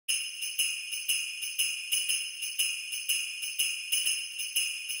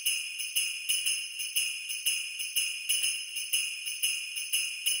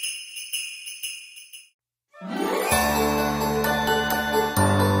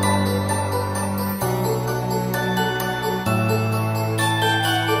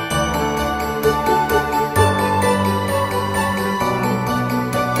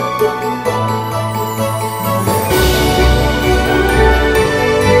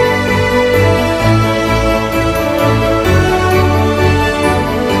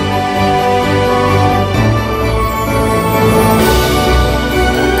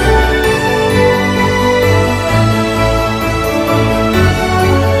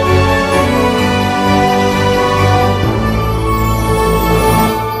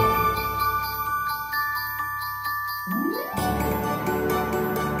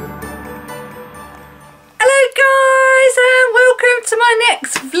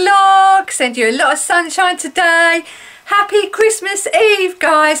back. Send you a lot of sunshine today. Happy Christmas Eve,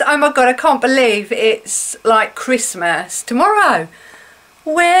 guys. Oh my god, I can't believe it's like Christmas tomorrow.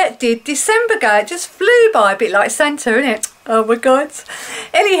 Where did December go? It just flew by, a bit like Santa, isn't it? Oh my god.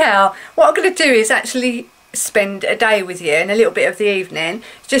 Anyhow, what I'm going to do is actually spend a day with you and a little bit of the evening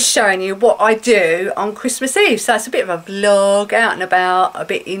just showing you what I do on Christmas Eve. So it's a bit of a vlog, out and about, a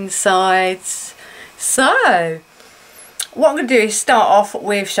bit inside. So what I'm going to do is start off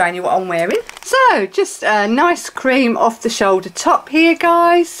with showing you what I'm wearing. So just a nice cream off the shoulder top here,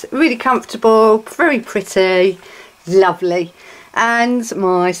 guys. Really comfortable, very pretty, lovely. And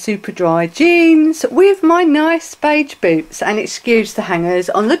my super dry jeans with my nice beige boots, and excuse the hangers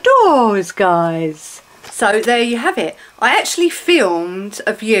on the doors, guys. So there you have it. I actually filmed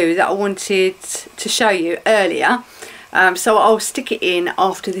a view that I wanted to show you earlier, so I'll stick it in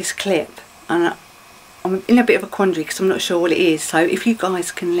after this clip. And I'm in a bit of a quandary because I'm not sure what it is, so if you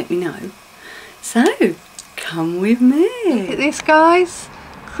guys can let me know. So come with me. Look at this, guys.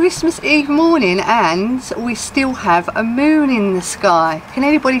 Christmas Eve morning and we still have a moon in the sky. Can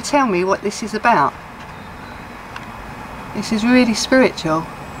anybody tell me what this is about? This is really spiritual.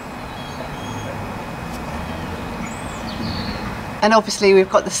 And obviously we've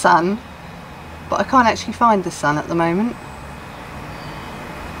got the sun, but I can't actually find the sun at the moment.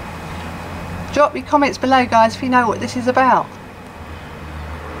 Drop your comments below, guys, if you know what this is about.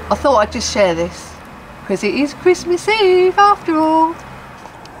 I thought I'd just share this because it is Christmas Eve after all.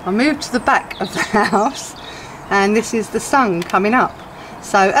 I moved to the back of the house and this is the sun coming up.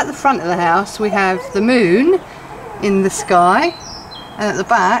 So at the front of the house we have the moon in the sky, and at the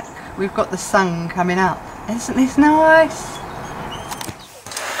back we've got the sun coming up. Isn't this nice?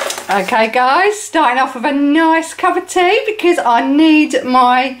 Okay guys, starting off with a nice cup of tea because I need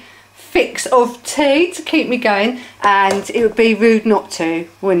my fix of tea to keep me going, and it would be rude not to,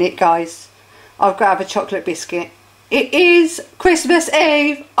 wouldn't it, guys? I've got to have a chocolate biscuit. It is Christmas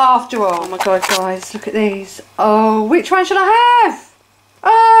Eve after all. Oh my god, guys, look at these. Oh, which one should I have?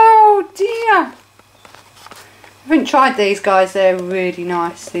 Oh dear. I haven't tried these, guys. They're really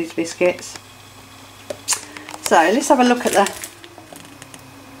nice, these biscuits. So let's have a look at the...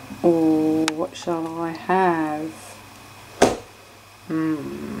 Oh, what shall I have?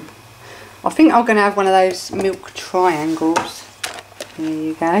 I think I'm going to have one of those milk triangles. There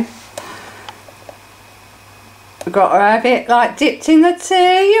you go. We've got to have it like dipped in the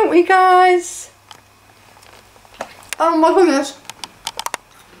tea, haven't we, guys? Oh my goodness.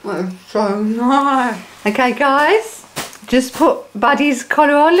 That is so nice. Okay, guys. Just put Buddy's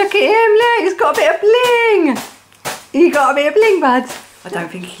collar on. Look at him, look. He's got a bit of bling. You got a bit of bling, Bud? I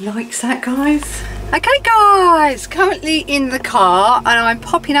don't think he likes that, guys. Okay, guys. Currently in the car and I'm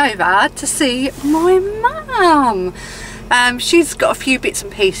popping over to see my mum. She's got a few bits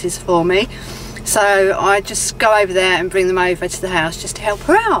and pieces for me. So I just go over there and bring them over to the house just to help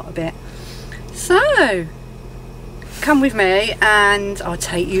her out a bit. So come with me and I'll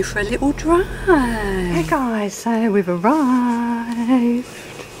take you for a little drive. Hey guys, so we've arrived.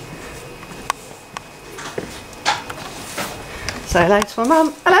 Say hello to my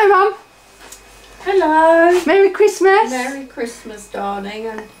mum. Hello, Mum. Hello. Merry Christmas. Merry Christmas, darling.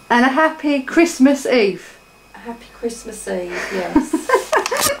 And a happy Christmas Eve. Happy Christmas Eve, yes.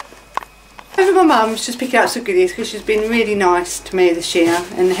 Over my mum's just picking up some goodies because she's been really nice to me this year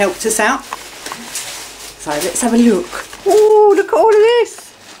and helped us out. So let's have a look. Oh, look at all of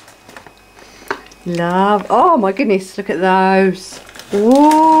this. Love. Oh my goodness, look at those.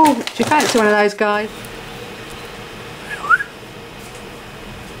 Oh, do you fancy one of those, guys?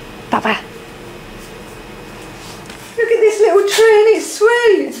 Papa. Look at this little tree and it's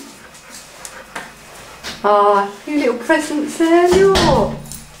sweet. Ah, a few little presents there, look.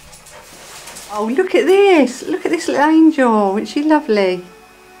 Oh, look at this. Look at this little angel. Isn't she lovely?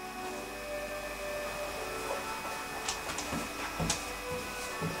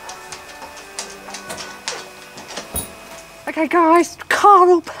 Okay, guys. Car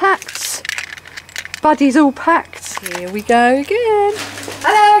all packed. Buddy's all packed. Here we go again.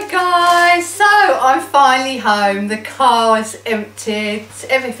 Hello, guys. So, I'm finally home. The car's emptied.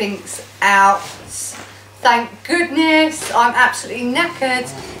 Everything's out. Thank goodness. I'm absolutely knackered.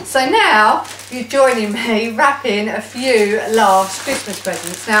 So now you're joining me wrapping a few last Christmas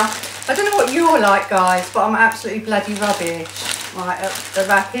presents. Now, I don't know what you're like, guys, but I'm absolutely bloody rubbish right at the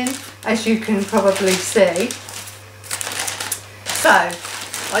wrapping, as you can probably see. So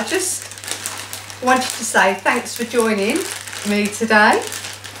I just wanted to say thanks for joining me today.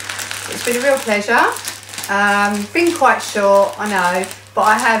 It's been a real pleasure. Been quite short, I know, but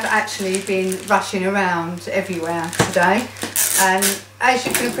I have actually been rushing around everywhere today, and as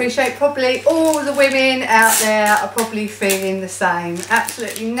you can appreciate, probably all the women out there are probably feeling the same.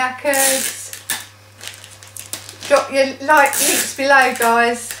 Absolutely knackered. Drop your links below,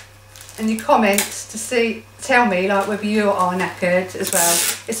 guys, and your comments to tell me like whether you are knackered as well.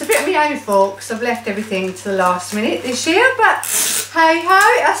 It's a bit of my own fault because I've left everything to the last minute this year, but hey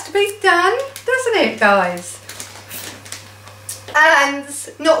ho, it has to be done, doesn't it, guys? And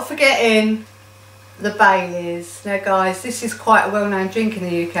not forgetting the Baileys. Now guys, this is quite a well-known drink in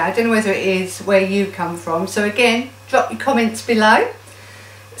the UK. I don't know whether it is where you come from, so again, drop your comments below.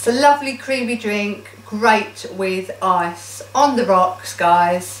 It's a lovely creamy drink, great with ice on the rocks,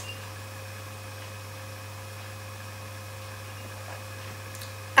 guys.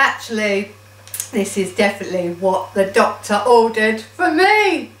 Actually, this is definitely what the doctor ordered for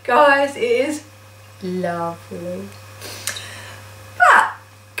me, guys. It is lovely. But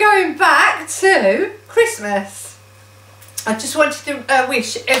going back to Christmas, I just wanted to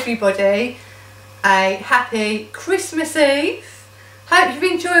wish everybody a happy Christmas Eve. Hope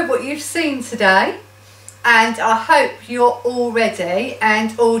you've enjoyed what you've seen today, and I hope you're all ready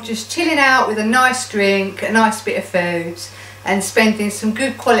and all just chilling out with a nice drink, a nice bit of food, and spending some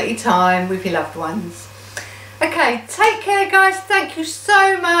good quality time with your loved ones. Okay, take care, guys. Thank you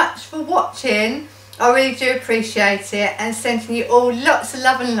so much for watching. I really do appreciate it, and sending you all lots of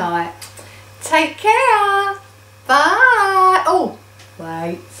love and light. Take care. Bye. Oh,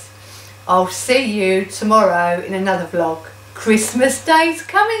 wait. I'll see you tomorrow in another vlog. Christmas Day's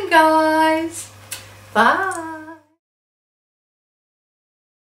coming, guys. Bye.